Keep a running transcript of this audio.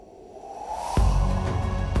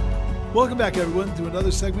Welcome back, everyone, to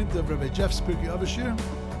another segment of Rabbi Jeff's Pirkei Avos Shir,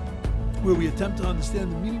 where we attempt to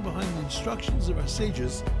understand the meaning behind the instructions of our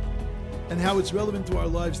sages and how it's relevant to our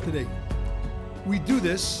lives today. We do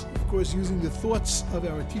this, of course, using the thoughts of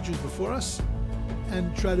our teachers before us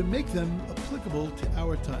and try to make them applicable to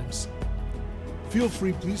our times. Feel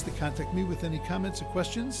free, please, to contact me with any comments or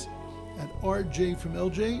questions at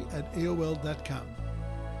rjfromlj@aol.com.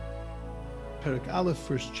 Perek Aleph,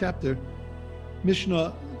 first chapter,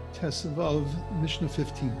 Mishnah Tesvav, Mishnah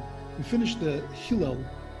 15. We finished the Hillel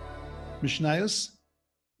Mishnayos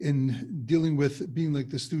in dealing with being like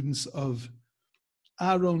the students of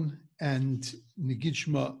Aaron and Nigid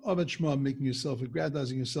Shema, Avad Shema, making yourself,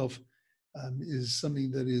 aggrandizing yourself is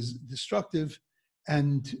something that is destructive.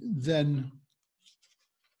 And then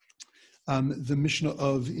the Mishnah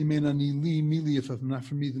of Imenani li mili, if I'm not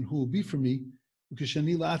for me, then who will be for me? Because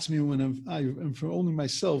Shani la'atzmi, when I'm for only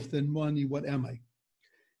myself, then Moani, what am I?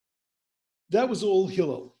 That was all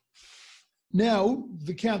Hillel. Now,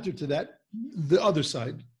 the counter to that, the other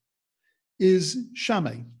side, is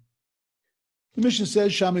Shammai. The Mishnah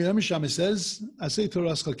says, Shammai says, Asay Torah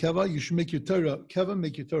aschal keva, you should make your Torah keva,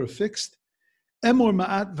 make your Torah fixed. Emor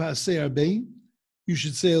ma'at v'asay arbei, you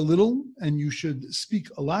should say a little and you should speak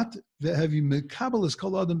a lot. Ve'hevi mekabel es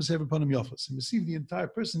kol adam b'sever panim yafas, and receive the entire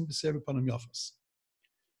person b'sever panim yafas.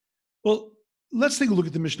 Well, let's take a look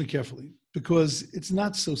at the Mishnah carefully, because it's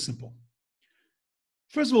not so simple.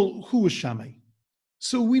 First of all, who was Shammai?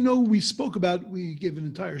 So we know we gave an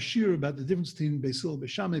entire shir about the difference between Beis Hillel and Beis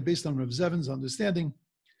Shammai based on Rav Zevin's understanding.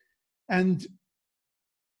 And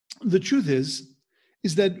the truth is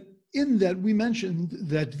that in that we mentioned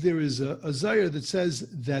that there is a zayar that says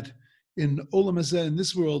that in Olam Hazeh, in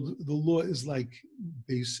this world, the law is like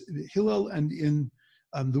Beis Hillel, and in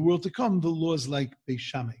the world to come, the law is like Beis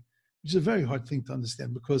Shammai, which is a very hard thing to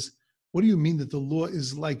understand, because what do you mean that the law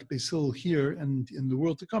is like Beis Hillel here, and in the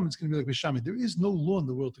world to come, it's going to be like Beis Shammai? There is no law in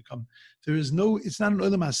the world to come. It's not an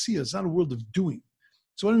Olam Hasiyah, it's not a world of doing.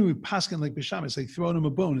 So why don't we paskin like Beis Shammai? It's like throwing him a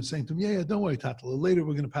bone and saying to him, yeah, don't worry, Tata, later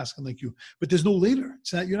we're going to paskin like you. But there's no later.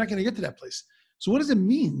 You're not going to get to that place. So what does it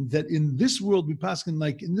mean that in this world we paskin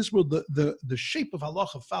like, in this world, the shape of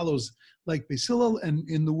halacha follows like Beis Hillel, and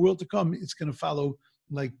in the world to come, it's going to follow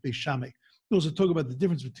like Beis Shammai? We also talk about the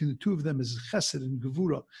difference between the two of them is chesed and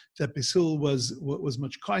gevura, that Beis Hillel was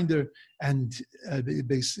much kinder, and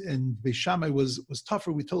Beis Shammai was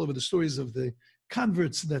tougher. We tell over the stories of the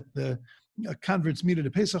converts that the converts meet at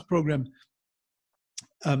a Pesach program.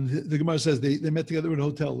 The Gemara says they met together at a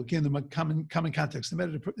hotel. Again, the common context. They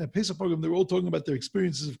met at a Pesach program. They were all talking about their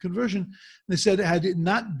experiences of conversion. And they said, had it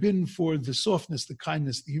not been for the softness, the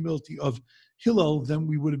kindness, the humility of Hillel, then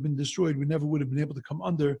we would have been destroyed. We never would have been able to come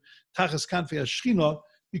under Tachas Kanfei HaShechina,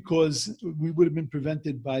 because we would have been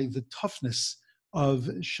prevented by the toughness of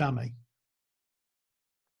Shammai.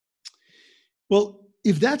 Well,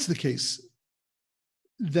 if that's the case,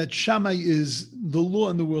 that Shammai is the law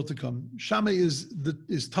in the world to come, Shammai is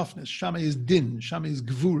toughness, Shammai is din, Shammai is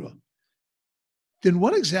gevura, then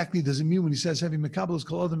what exactly does it mean when he says, having mekabel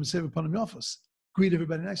kol adam b'sever panim yafas? Greet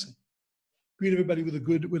everybody nicely. Greet everybody with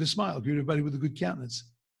a smile. Greet everybody with a good countenance.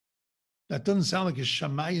 That doesn't sound like a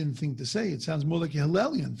Shammaian thing to say. It sounds more like a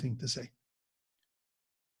Hillelian thing to say.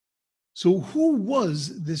 So who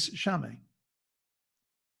was this Shammai?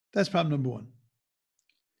 That's problem number one.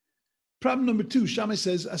 Problem number two, Shammai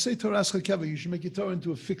says, Asay Torah aschal keva, you should make your Torah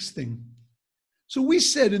into a fixed thing. So we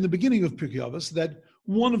said in the beginning of Pirkei Avos that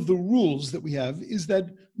one of the rules that we have is that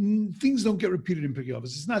things don't get repeated in Pirkei Avos.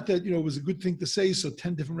 It's not that, it was a good thing to say, so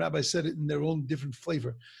 10 different rabbis said it in their own different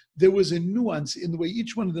flavor. There was a nuance in the way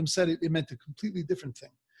each one of them said it. It meant a completely different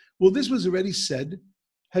thing. Well, this was already said,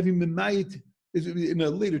 having mimayit in a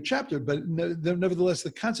later chapter, but nevertheless,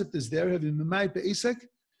 the concept is there, having mimayit be'esek,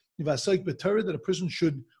 v'asayik b'Torah, that a person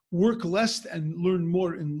should work less and learn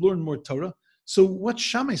more Torah. So what's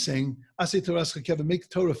Shammai saying? Asay Torah aschal keva, make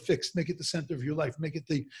Torah fixed, make it the center of your life, make it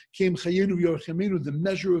the kem chayenu v'yorchemenu, the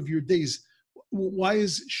measure of your days. Why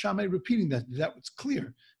is Shammai repeating that? That was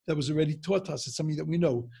clear. That was already taught us. It's something that we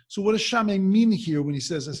know. So what does Shammai mean here when he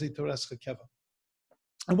says Asay Torah aschal keva?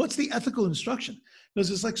 And what's the ethical instruction?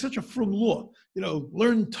 Because it's like such a frum law.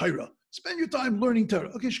 Learn Torah. Spend your time learning Torah.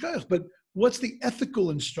 Okay, shkayach, but what's the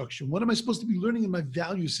ethical instruction? What am I supposed to be learning in my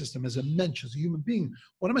value system as a mensch, as a human being?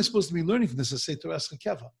 What am I supposed to be learning from this? Asay Torah aschal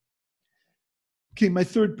keva. Okay, my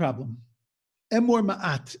third problem. Emor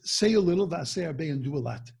ma'at, say a little, v'asay arbei, and do a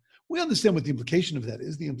lot. We understand what the implication of that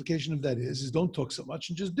is. The implication of that is don't talk so much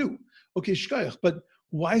and just do. Okay, shkayach, but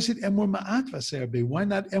why is it emor ma'at v'asay arbei? Why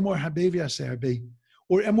not emor habei v'asay arbei?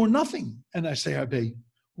 Or emor nothing and asay arbei?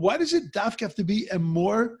 Why does it dafka have to be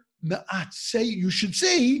emor Ma'at, say, you should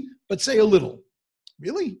say, but say a little.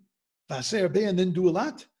 Really? And then do a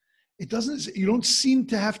lot? It doesn't, you don't seem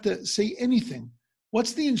to have to say anything.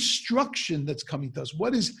 What's the instruction that's coming to us?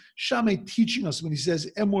 What is Shammai teaching us when he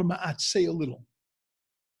says, Emor Ma'at, say a little?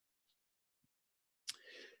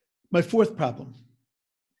 My fourth problem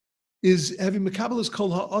is having Mekabelos Kol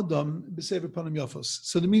Ha'adam B'Sever Panim Yafos.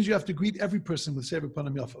 So that means you have to greet every person with Sever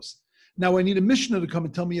Panim Yafos. Now I need a Mishnah to come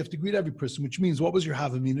and tell me you have to greet every person, which means what was your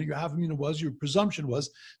Havamina? Your Havamina was, your presumption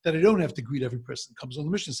was that I don't have to greet every person. Comes on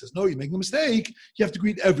the Mishnah and says, no, you're making a mistake. You have to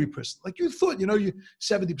greet every person. Like you thought, you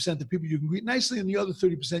 70% of people you can greet nicely and the other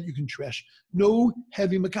 30% you can trash. No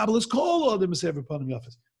heavy Mekabelos Kol Ha'adam B'Sever Panim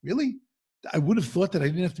Yafos. Really? I would have thought that I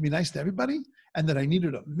didn't have to be nice to everybody and that I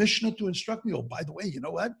needed a Mishnah to instruct me. Oh, by the way, you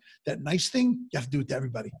know what? That nice thing, you have to do it to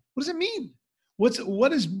everybody. What does it mean?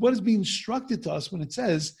 What is being instructed to us when it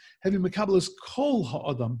says, having Mekabelos Kol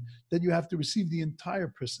Ha'adam, that you have to receive the entire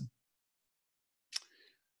person?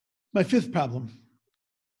 My fifth problem,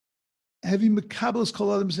 having Mekabelos Kol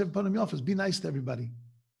Ha'adam B'Sever Panim Yafos, be nice to everybody.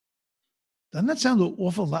 Doesn't that sound an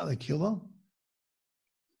awful lot like Hillel?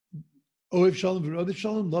 Ohev Shalom v'Rodev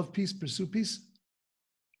Shalom, love peace, pursue peace.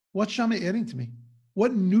 What's Shammai adding to me?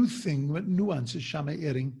 What new thing, what nuance is Shammai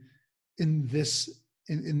adding in this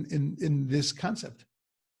in this concept?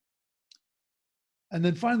 And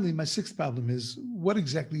then finally, my sixth problem is, what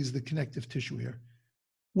exactly is the connective tissue here?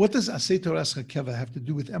 What does Aseh Torah Keva have to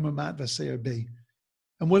do with Emor Ma'at v'Aseh Arbei?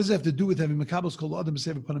 And what does it have to do with having Mekabelos Kol Ha'adam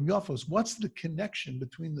B'Sever Panim Yafos? What's the connection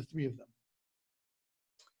between the three of them?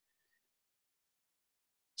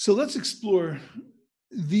 So let's explore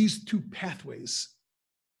these two pathways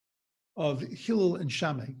of Hillel and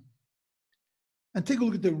Shammai and take a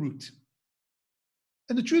look at their root.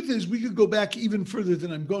 And the truth is, we could go back even further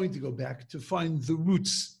than I'm going to go back to find the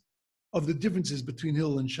roots of the differences between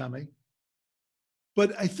Hillel and Shammai.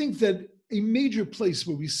 But I think that a major place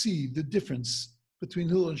where we see the difference between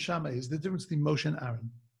Hillel and Shammai is the difference between Moshe and Aaron.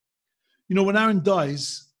 When Aaron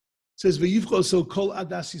dies, it says, V'yivcho so kol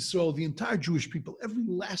adas Yisrael, the entire Jewish people, every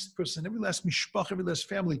last person, every last mishpach, every last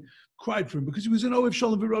family cried for him because he was an Ohev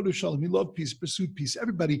Shalom v'Rodev Shalom. He loved peace, pursued peace.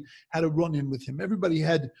 Everybody had a run-in with him. Everybody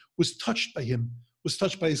was touched by him, was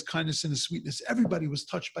touched by his kindness and his sweetness. Everybody was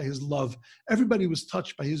touched by his love. Everybody was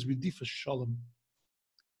touched by his Redifas Shalom.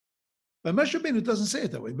 By Moshe Rabbeinu, it doesn't say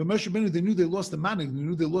it that way. By Moshe Rabbeinu, they knew they lost the manna, they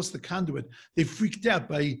knew they lost the conduit. They freaked out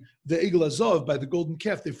by the Egel Azov, by the golden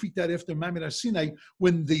calf. They freaked out after Mamre Har Sinai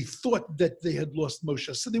when they thought that they had lost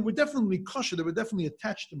Moshe. So they were definitely kosher, they were definitely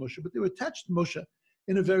attached to Moshe, but they were attached to Moshe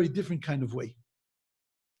in a very different kind of way.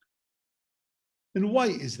 And why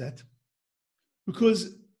is that?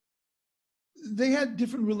 Because they had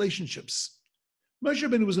different relationships. Moshe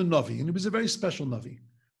Rabbeinu was a Navi, and he was a very special Navi.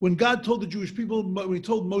 When God told the Jewish people, when he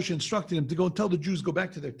told Moshe, instructed him to go and tell the Jews, go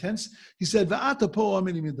back to their tents, he said, Va'ata po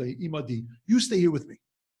imadi, you stay here with me.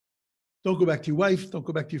 Don't go back to your wife, don't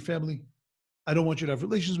go back to your family. I don't want you to have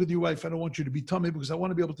relations with your wife. I don't want you to be tummy because I want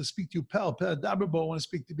to be able to speak to you. I want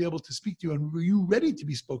to be able to speak to you. And were you ready to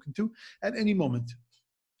be spoken to at any moment?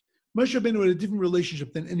 Moshe Rabbeinu had a different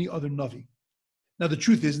relationship than any other Navi. Now, the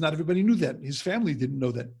truth is, not everybody knew that. His family didn't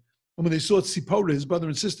know that. And when they saw Tzipora, his brother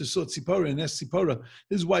and sister saw Tzipora and asked Tzipora,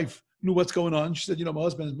 his wife knew what's going on. She said, my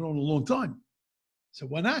husband has been on a long time. So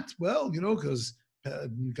why not? Well, because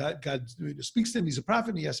God speaks to him. He's a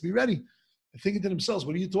prophet and he has to be ready. They're thinking to themselves,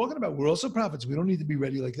 what are you talking about? We're also prophets. We don't need to be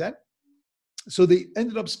ready like that. So they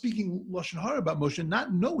ended up speaking Lashon Hara about Moshe,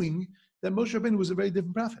 not knowing that Moshe Rabbeinu was a very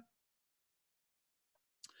different prophet.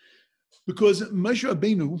 Because Moshe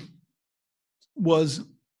Rabbeinu was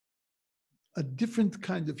a different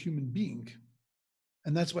kind of human being.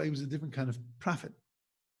 And that's why he was a different kind of prophet.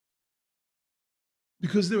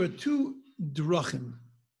 Because there are two drachim,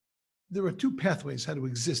 there are two pathways how to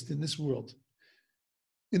exist in this world.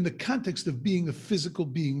 In the context of being a physical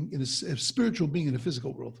being, in a spiritual being in a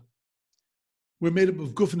physical world. We're made up of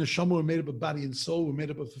guf and neshama, we're made up of body and soul, we're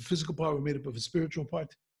made up of a physical part, we're made up of a spiritual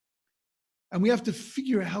part. And we have to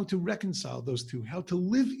figure out how to reconcile those two, how to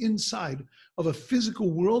live inside of a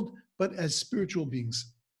physical world, but as spiritual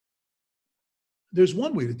beings. There's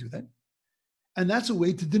one way to do that, and that's a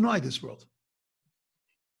way to deny this world.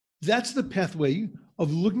 That's the pathway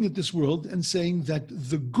of looking at this world and saying that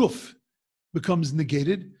the guf becomes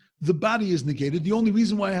negated, the body is negated. The only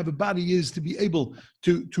reason why I have a body is to be able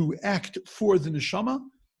to act for the neshama,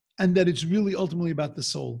 and that it's really ultimately about the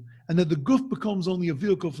soul. And that the guf becomes only a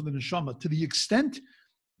vehicle for the neshama to the extent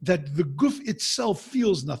that the guf itself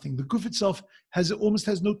feels nothing. The guf itself almost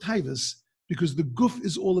has no taivas because the guf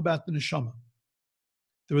is all about the neshama.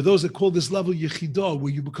 There are those that call this level Yechidah,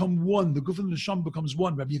 where you become one. The Guf and the Neshama becomes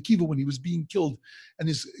one. Rabbi Akiva, when he was being killed and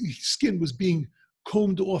his skin was being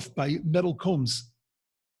combed off by metal combs,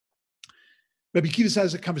 Rabbi Akiva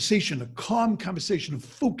has a conversation, a calm conversation, a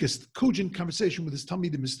focused, cogent conversation with his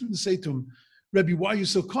Talmidim. His students say to him, Rabbi, why are you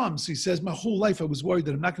so calm? So he says, my whole life I was worried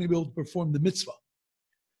that I'm not going to be able to perform the mitzvah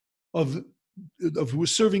of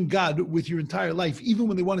serving God with your entire life, even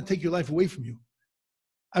when they want to take your life away from you.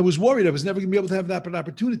 I was worried I was never going to be able to have that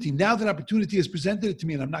opportunity. Now that opportunity has presented it to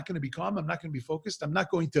me, and I'm not going to be calm, I'm not going to be focused, I'm not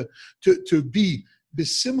going to be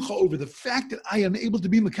besimcha over the fact that I am able to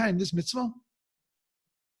be mekayim this mitzvah.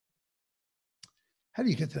 How do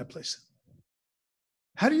you get to that place?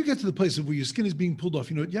 How do you get to the place of where your skin is being pulled off?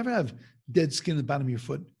 You know, you ever have dead skin at the bottom of your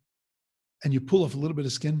foot and you pull off a little bit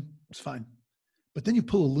of skin? It's fine. But then you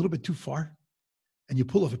pull a little bit too far and you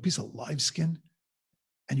pull off a piece of live skin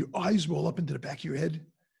and your eyes roll up into the back of your head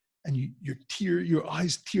and your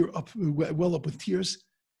eyes tear up, well up with tears,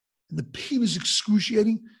 and the pain is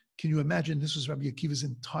excruciating. Can you imagine this was Rabbi Akiva's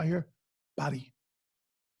entire body?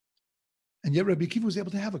 And yet Rabbi Akiva was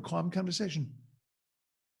able to have a calm conversation.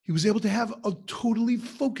 He was able to have a totally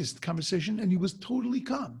focused conversation, and he was totally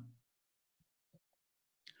calm.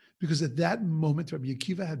 Because at that moment, Rabbi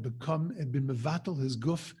Akiva had been mevatel his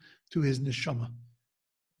guf to his neshama.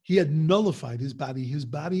 He had nullified his body. His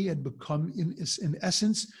body had become, in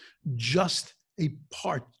essence, just a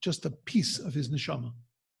part, just a piece of his neshama.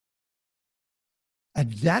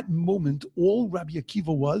 At that moment, all Rabbi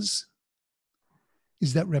Akiva was,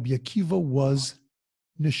 is that Rabbi Akiva was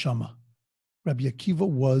neshama. Rabbi Akiva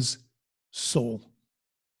was soul.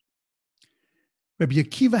 Rabbi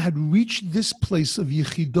Akiva had reached this place of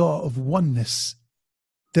yechidah, of oneness,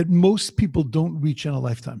 that most people don't reach in a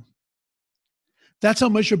lifetime. That's how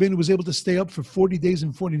Moshe Rabbeinu was able to stay up for 40 days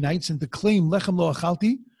and 40 nights and to claim lechem lo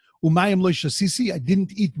achalti, umayim lo shasisi, I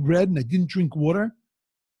didn't eat bread and I didn't drink water,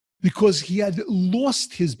 because he had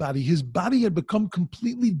lost his body. His body had become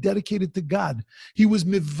completely dedicated to God. He was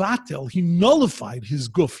mivatel. He nullified his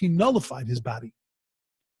guf. He nullified his body.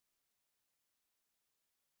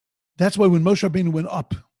 That's why when Moshe Rabbeinu went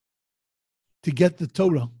up to get the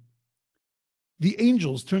Torah, the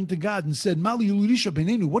angels turned to God and said, Mali Yulisha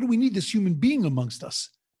Benenu, what do we need this human being amongst us?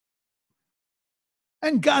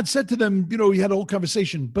 And God said to them, he had a whole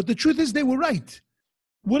conversation, but the truth is they were right.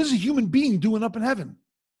 What is a human being doing up in heaven?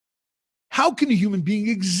 How can a human being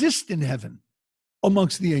exist in heaven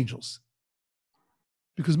amongst the angels?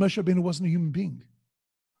 Because Moshe Rabbeinu wasn't a human being.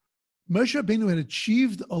 Moshe Rabbeinu had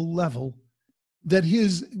achieved a level that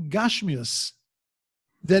his gashmius,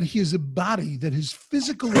 that his body, that his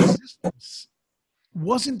physical existence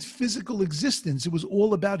wasn't physical existence. It was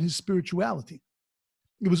all about his spirituality.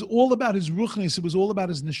 It was all about his ruchnis. It was all about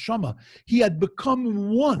his neshama. He had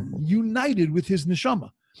become one, united with his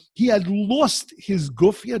neshama. He had lost his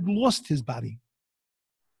guf. He had lost his body.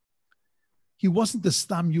 He wasn't the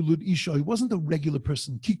stam yulud isha. He wasn't a regular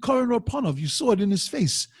person. Kikaran or panov. You saw it in his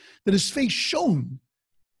face, that his face shone.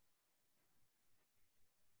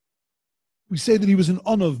 We say that he was an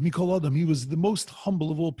onov mikol adam. He was the most humble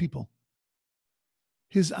of all people.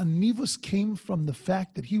 His anivus came from the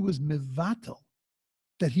fact that he was mevatel,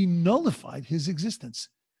 that he nullified his existence,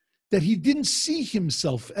 that he didn't see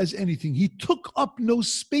himself as anything. He took up no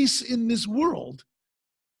space in this world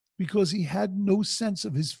because he had no sense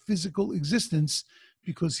of his physical existence,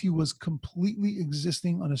 because he was completely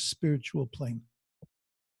existing on a spiritual plane.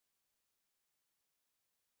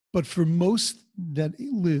 But for most that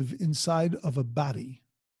live inside of a body,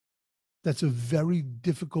 that's a very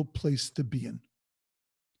difficult place to be in.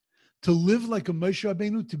 To live like a Moshe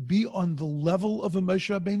Rabbeinu, to be on the level of a Moshe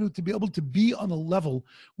Rabbeinu, to be able to be on a level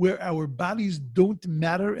where our bodies don't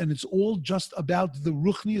matter and it's all just about the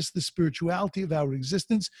ruchnius, the spirituality of our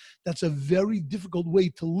existence, that's a very difficult way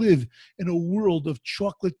to live in a world of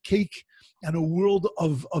chocolate cake and a world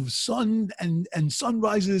of sun and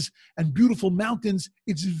sunrises and beautiful mountains.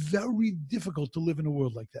 It's very difficult to live in a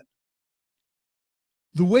world like that.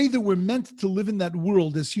 The way that we're meant to live in that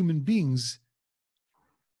world as human beings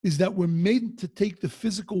is that we're made to take the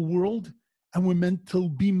physical world and we're meant to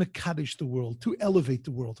be mekadesh the world, to elevate the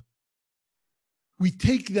world. We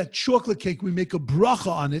take that chocolate cake, we make a bracha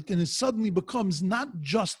on it, and it suddenly becomes not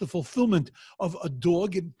just the fulfillment of a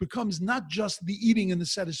dog, it becomes not just the eating and the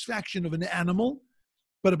satisfaction of an animal,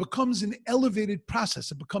 but it becomes an elevated process.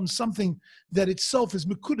 It becomes something that itself is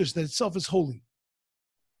mekudesh, that itself is holy.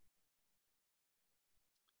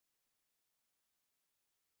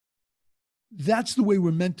 That's the way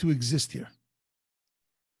we're meant to exist here.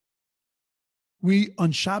 We,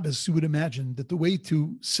 on Shabbos, you would imagine that the way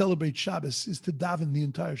to celebrate Shabbos is to daven the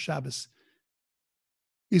entire Shabbos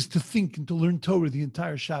is to think and to learn Torah the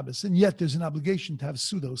entire Shabbos. And yet there's an obligation to have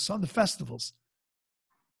sudos on the festivals.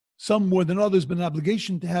 Some more than others, but an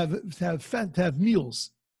obligation to have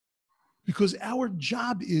meals. Because our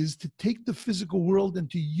job is to take the physical world and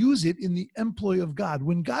to use it in the employ of God.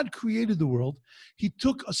 When God created the world, he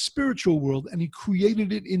took a spiritual world and he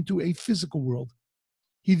created it into a physical world.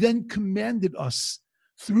 He then commanded us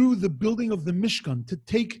through the building of the Mishkan to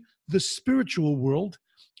take the spiritual world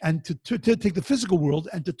and to take the physical world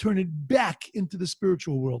and to turn it back into the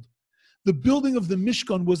spiritual world. The building of the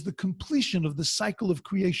Mishkan was the completion of the cycle of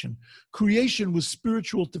creation. Creation was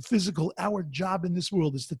spiritual to physical. Our job in this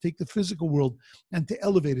world is to take the physical world and to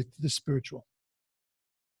elevate it to the spiritual.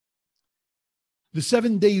 The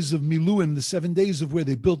 7 days of Miluim, the 7 days of where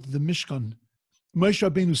they built the Mishkan, Moshe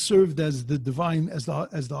Rabbeinu served as the divine, as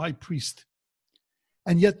the high priest.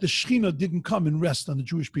 And yet the Shekhinah didn't come and rest on the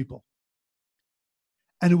Jewish people.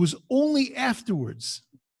 And it was only afterwards,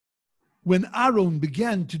 when Aaron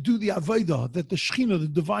began to do the Avodah, that the Shekhinah, the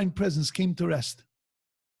divine presence, came to rest.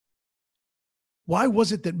 Why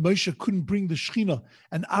was it that Moshe couldn't bring the Shekhinah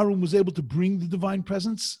and Aaron was able to bring the divine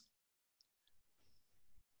presence?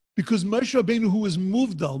 Because Moshe Rabbeinu, who was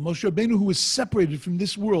Muvdal, Moshe Rabbeinu, who was separated from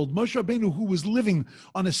this world, Moshe Rabbeinu, who was living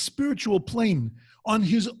on a spiritual plane, on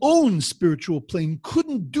his own spiritual plane,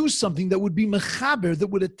 couldn't do something that would be mechaber, that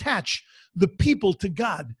would attach the people to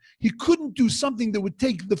God. He couldn't do something that would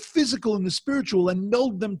take the physical and the spiritual and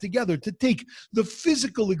meld them together, to take the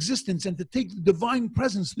physical existence and to take the divine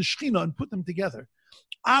presence, the Shekhinah, and put them together.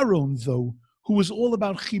 Aaron, though, who was all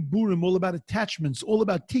about chiburim, all about attachments, all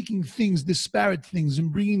about taking things, disparate things,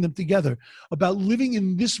 and bringing them together, about living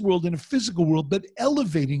in this world, in a physical world, but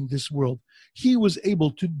elevating this world. He was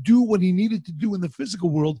able to do what he needed to do in the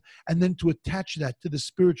physical world and then to attach that to the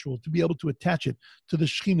spiritual, to be able to attach it to the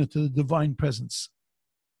Shekhinah, to the divine presence.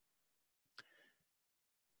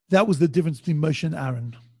 That was the difference between Moshe and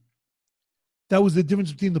Aaron. That was the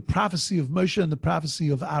difference between the prophecy of Moshe and the prophecy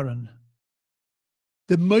of Aaron.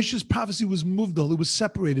 That Moshe's prophecy was muvdal, it was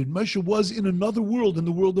separated. Moshe was in another world, in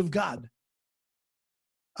the world of God.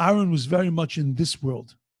 Aaron was very much in this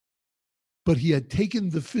world. But he had taken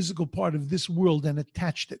the physical part of this world and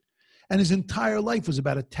attached it. And his entire life was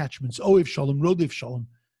about attachments. Ohev Shalom, Rodef Shalom.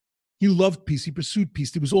 He loved peace, he pursued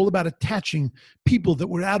peace. It was all about attaching people that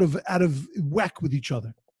were out of whack with each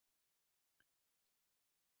other.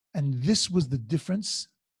 And this was the difference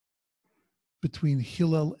between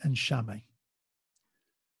Hillel and Shammai.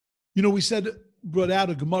 You know, we brought out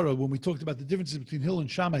a Gemara when we talked about the differences between Hillel and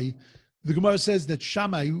Shammai. The Gemara says that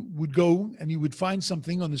Shammai would go and he would find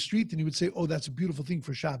something on the street and he would say, oh, that's a beautiful thing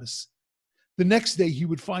for Shabbos. The next day he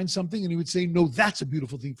would find something and he would say, no, that's a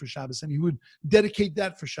beautiful thing for Shabbos. And he would dedicate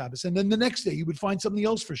that for Shabbos. And then the next day he would find something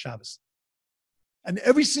else for Shabbos. And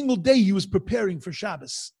every single day he was preparing for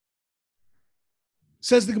Shabbos.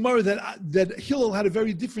 Says the Gemara that Hillel had a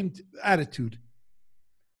very different attitude.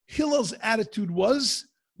 Hillel's attitude was,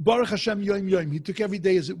 Baruch Hashem Yom Yom. He took every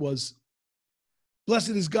day as it was. Blessed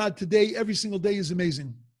is God today. Every single day is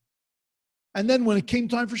amazing. And then when it came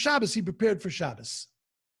time for Shabbos, he prepared for Shabbos.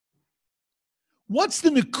 What's the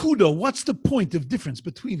nekuda? What's the point of difference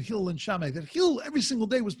between Hillel and Shammai? That Hillel every single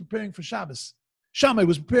day was preparing for Shabbos. Shammai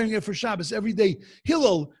was preparing it for Shabbos every day.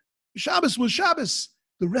 Hillel, Shabbos was Shabbos.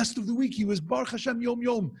 The rest of the week he was Baruch Hashem Yom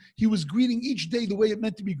Yom. He was greeting each day the way it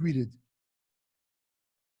meant to be greeted.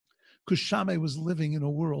 Because Shammai was living in a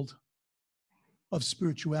world of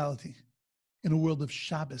spirituality, in a world of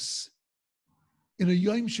Shabbos, in a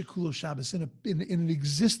Yom Shekulo Shabbos, in an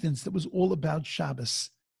existence that was all about Shabbos.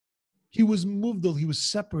 He was muvdal, he was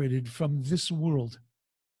separated from this world.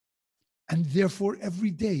 And therefore, every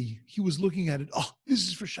day he was looking at it, oh, this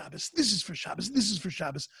is for Shabbos, this is for Shabbos, this is for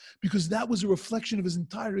Shabbos, because that was a reflection of his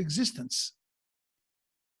entire existence.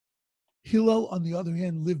 Hillel, on the other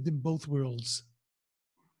hand, lived in both worlds.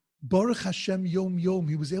 Baruch Hashem Yom Yom,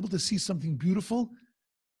 he was able to see something beautiful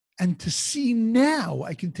and to see now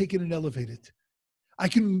I can take it and elevate it. I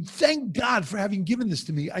can thank God for having given this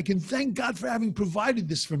to me. I can thank God for having provided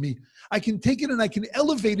this for me. I can take it and I can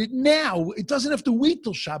elevate it now. It doesn't have to wait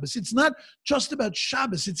till Shabbos. It's not just about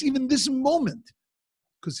Shabbos. It's even this moment.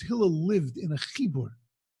 Because Hillel lived in a chibur.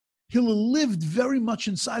 Hillel lived very much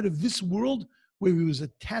inside of this world where he was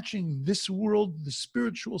attaching this world, the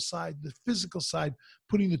spiritual side, the physical side,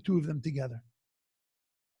 putting the two of them together.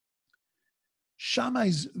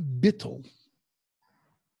 Shammai's bittul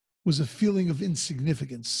was a feeling of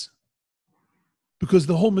insignificance because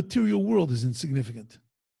the whole material world is insignificant.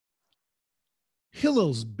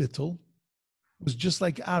 Hillel's bittul was just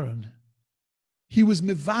like Aaron. He was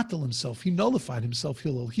mevatel himself. He nullified himself,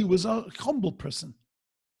 Hillel. He was a humble person.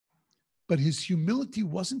 But his humility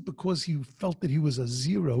wasn't because he felt that he was a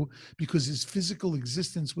zero, because his physical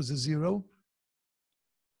existence was a zero.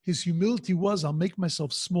 His humility was, I'll make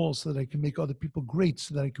myself small so that I can make other people great,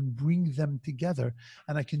 so that I can bring them together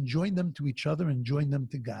and I can join them to each other and join them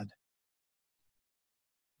to God.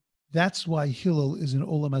 That's why Hillel is an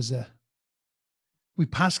Olam Hazeh. We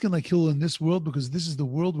paskin like Hillel in this world because this is the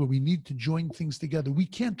world where we need to join things together. We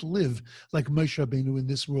can't live like Moshe Rabbeinu in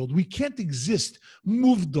this world. We can't exist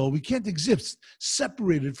muvdal. We can't exist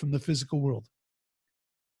separated from the physical world.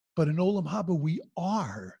 But in Olam Haba, we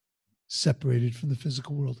are separated from the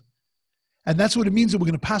physical world. And that's what it means that we're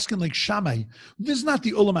going to paskin like Shammai. This is not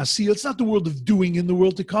the Olam Asiyah. It's not the world of doing in the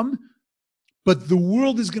world to come, but the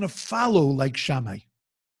world is going to follow like Shammai.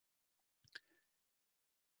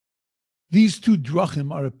 These two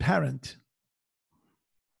drachim are apparent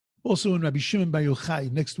also in Rabbi Shimon Bar Yochai.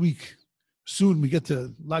 Next week, soon we get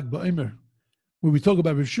to Lag BaOmer, where we talk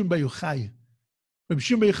about Rabbi Shimon Bar Yochai. Rabbi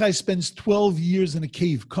Shimon Bar Yochai spends 12 years in a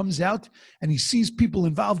cave, comes out, and he sees people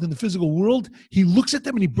involved in the physical world. He looks at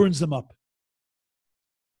them and he burns them up.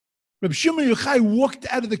 Rabbi Shimon Bar Yochai walked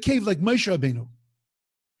out of the cave like Moshe Rabbeinu.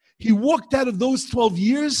 He walked out of those 12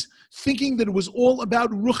 years thinking that it was all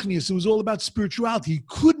about ruchnius, it was all about spirituality. He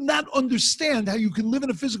could not understand how you can live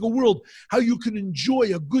in a physical world, how you can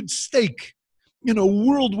enjoy a good steak in a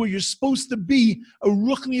world where you're supposed to be a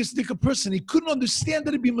ruchniistic person. He couldn't understand that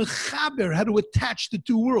it'd be mechaber, how to attach the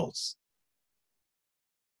two worlds.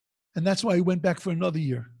 And that's why he went back for another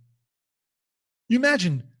year. You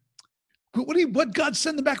imagine, what God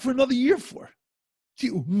sent him back for another year for?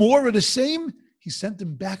 More of the same? He sent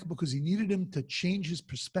him back because he needed him to change his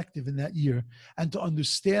perspective in that year and to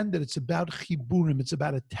understand that it's about chiburim, it's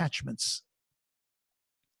about attachments.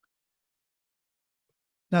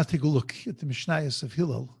 Now take a look at the Mishnayos of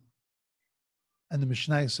Hillel and the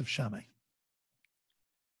Mishnayos of Shammai.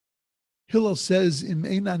 Hillel says, Im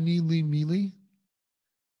ein ani li mili,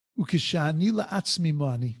 ukishani la'atzmi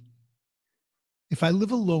mo'ani. If I live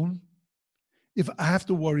alone, if I have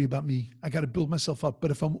to worry about me, I got to build myself up. But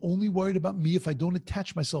if I'm only worried about me, if I don't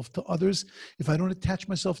attach myself to others, if I don't attach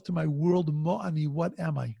myself to my world, mo'ani, what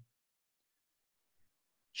am I?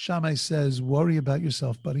 Shammai says, worry about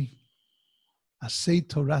yourself, buddy. Asay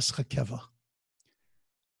toras chakeva.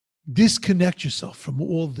 Disconnect yourself from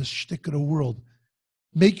all the shtick of the world.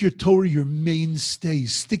 Make your Torah your mainstay.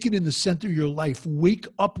 Stick it in the center of your life. Wake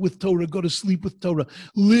up with Torah. Go to sleep with Torah.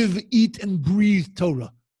 Live, eat, and breathe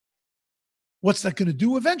Torah. What's that going to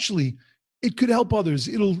do? Eventually, it could help others.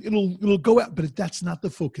 It'll go out, but that's not the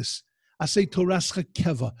focus. I say Toras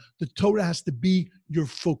chakeva. The Torah has to be your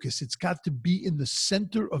focus. It's got to be in the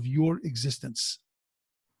center of your existence.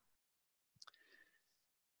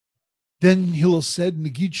 Then Hillel said,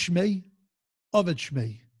 Negid Shmei, Aved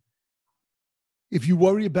Shmei. If you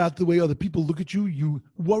worry about the way other people look at you, you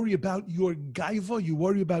worry about your gaiva, you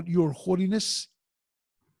worry about your haughtiness,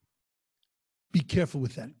 be careful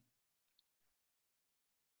with that.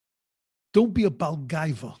 Don't be a Bal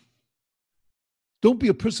Gaiva. Don't be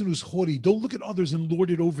a person who's haughty. Don't look at others and lord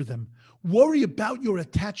it over them. Worry about your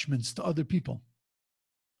attachments to other people.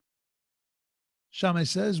 Shammai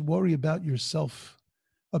says, worry about yourself,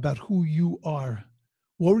 about who you are.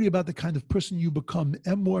 Worry about the kind of person you become.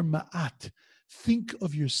 Emor ma'at. Think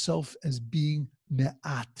of yourself as being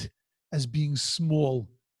me'at, as being small.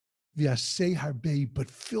 V'aseh harbe, but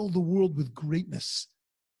fill the world with greatness.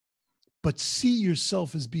 But see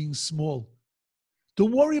yourself as being small.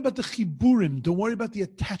 Don't worry about the chiburim. Don't worry about the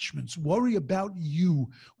attachments. Worry about you.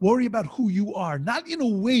 Worry about who you are. Not in a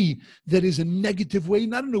way that is a negative way,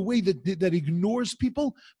 not in a way that ignores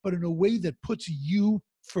people, but in a way that puts you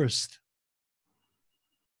first.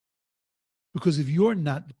 Because if you're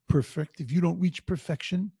not perfect, if you don't reach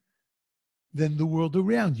perfection, then the world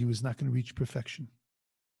around you is not going to reach perfection.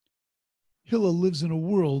 Hillel lives in a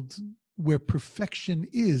world where perfection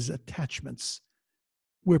is attachments,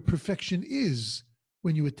 where perfection is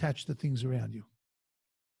when you attach the things around you.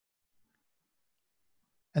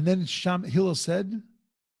 And then Hillel said,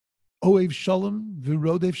 Ohev Shalom,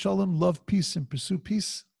 V'rodev Shalom, love peace and pursue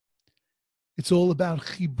peace. It's all about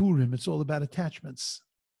chiburim, it's all about attachments.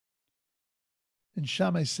 And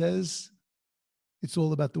Shammai says, it's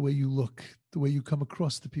all about the way you look, the way you come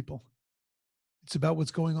across to people. It's about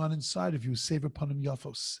what's going on inside of you, sever panim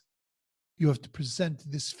yafos. You have to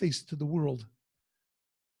present this face to the world.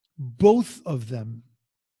 Both of them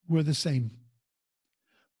were the same.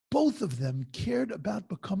 Both of them cared about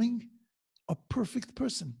becoming a perfect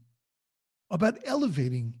person, about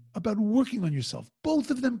elevating, about working on yourself. Both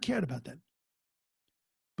of them cared about that.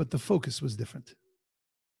 But the focus was different.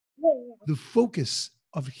 The focus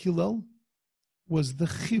of Hillel was the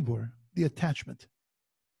chibur, the attachment.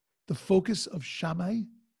 The focus of Shammai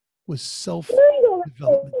was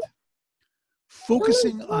self-development.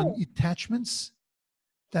 Focusing on attachments,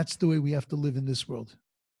 that's the way we have to live in this world.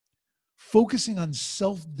 Focusing on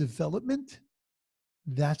self-development,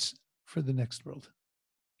 that's for the next world.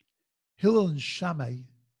 Hillel and Shammai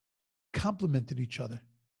complemented each other.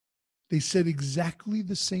 They said exactly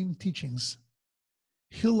the same teachings.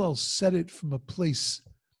 Hillel said it from a place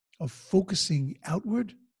of focusing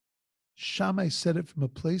outward. Shammai said it from a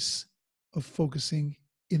place of focusing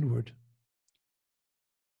inward.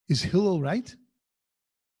 Is Hillel right?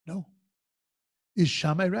 No. Is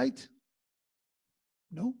Shammai right?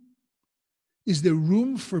 No. Is there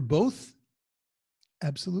room for both?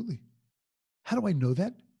 Absolutely. How do I know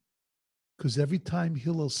that? Because every time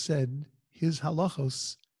Hillel said his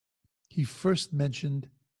halachos, he first mentioned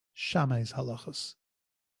Shammai's halachos.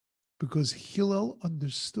 Because Hillel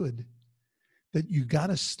understood that you got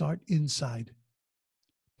to start inside,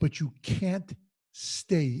 but you can't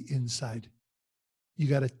stay inside. You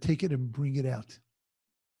got to take it and bring it out.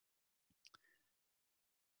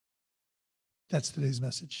 That's today's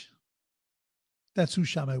message. That's who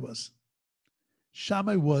Shammai was.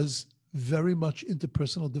 Shammai was very much into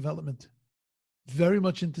personal development, very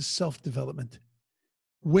much into self-development.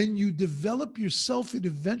 When you develop yourself, it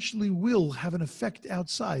eventually will have an effect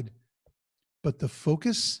outside. But the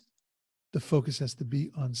focus has to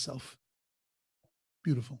be on self.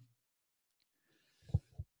 Beautiful.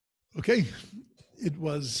 Okay, it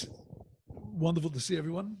was wonderful to see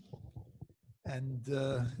everyone. And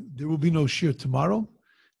there will be no shir tomorrow.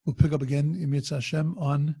 We'll pick up again in Yitzhak Hashem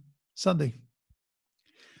on Sunday.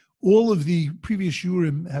 All of the previous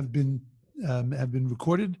shurim have been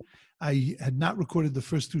recorded. I had not recorded the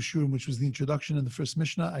first two shurim, which was the introduction and the first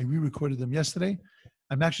Mishnah. I re-recorded them yesterday.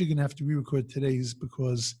 I'm actually going to have to re-record today's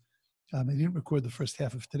because I didn't record the first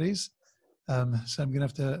half of today's. So I'm going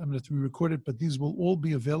to have to re-record it. But these will all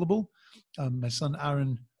be available. My son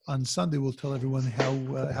Aaron on Sunday will tell everyone how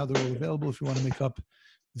they're all available if you want to make up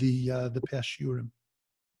the past shurim.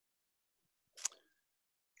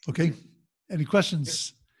 Okay. Any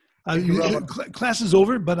questions? Class is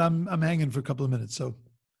over, but I'm hanging for a couple of minutes, so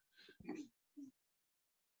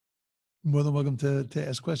more than welcome to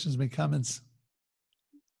ask questions, make comments.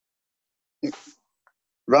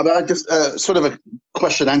 Rabbi, just sort of a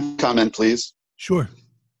question and comment, please. Sure.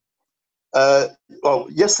 Well,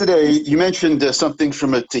 yesterday you mentioned something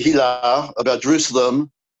from a Tehillah about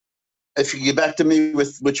Jerusalem. If you get back to me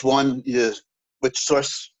with which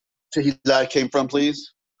source Tehillah came from,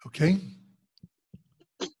 please. Okay.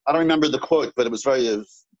 I don't remember the quote, but it was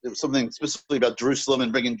something specifically about Jerusalem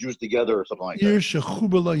and bringing Jews together or something like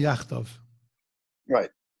that. Right.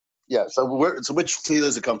 Yeah. So which Tehillah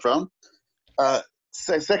does it come from?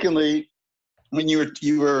 Secondly, when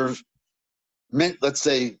you were meant, let's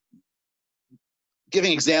say,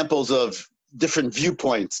 giving examples of different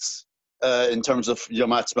viewpoints in terms of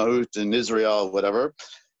Yom Ha'atzmaut in Israel, whatever,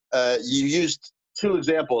 you used two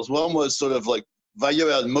examples. One was sort of like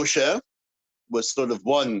Vayoel Moshe was sort of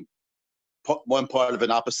one part of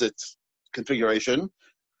an opposite configuration,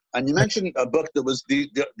 and you mentioned a book that was the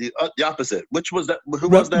opposite. Which was that? Who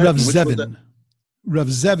was that? Rav Zevin. Rav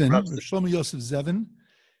Shlomo Yosef Zevin.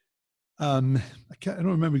 I don't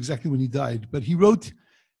remember exactly when he died, but he wrote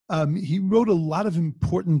a lot of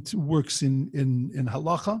important works in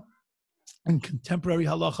halacha and contemporary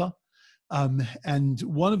halacha. And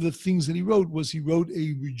one of the things that he wrote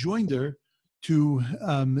a rejoinder to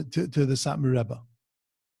the Satmar Rebbe.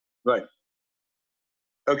 Right.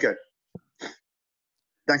 Okay.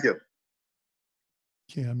 Thank you.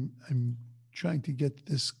 Okay, I'm trying to get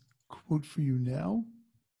this quote for you now.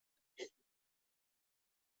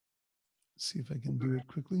 See if I can do it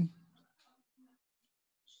quickly.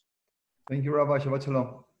 Thank you, Rabbi. Shabbat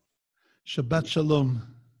Shalom. Shabbat Shalom.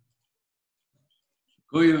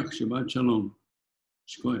 Shabbat Shalom.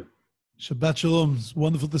 Shabbat Shalom. It's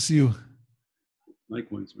wonderful to see you.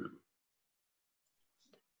 Likewise, Rabbi.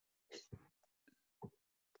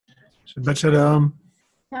 Shabbat Shalom.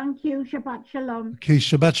 Thank you. Shabbat Shalom. Okay,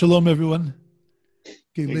 Shabbat Shalom, everyone.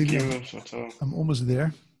 Okay, Thank lady, you. I'm almost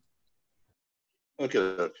there. Okay.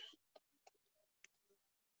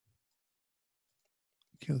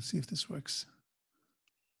 Okay, let's see if this works.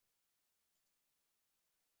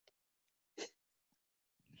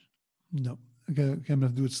 No. Okay, I'm gonna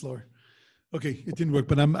have to do it slower. Okay, it didn't work,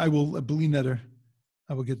 but I will Beline Netter.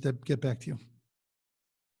 I will get back to you.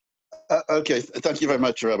 Okay, thank you very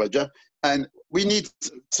much, Rabbi Jeff. And we need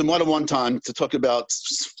some one-on-one time to talk about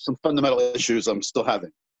some fundamental issues I'm still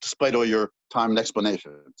having, despite all your time and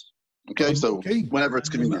explanations. Okay, so Okay. whenever it's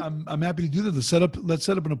convenient. I'm happy to do that. Let's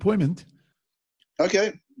set up an appointment.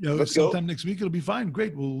 Okay, You know, let's go. sometime next week it'll be fine.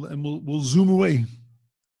 Great. We'll zoom away.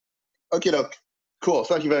 Okay, doke. Cool.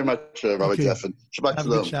 Thank you very much, Rabbi Okay. Jeff. And Shabbat Have a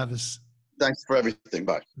good Shalom. Shabbos. Thanks for everything.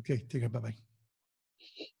 Bye. Okay, take care. Bye bye.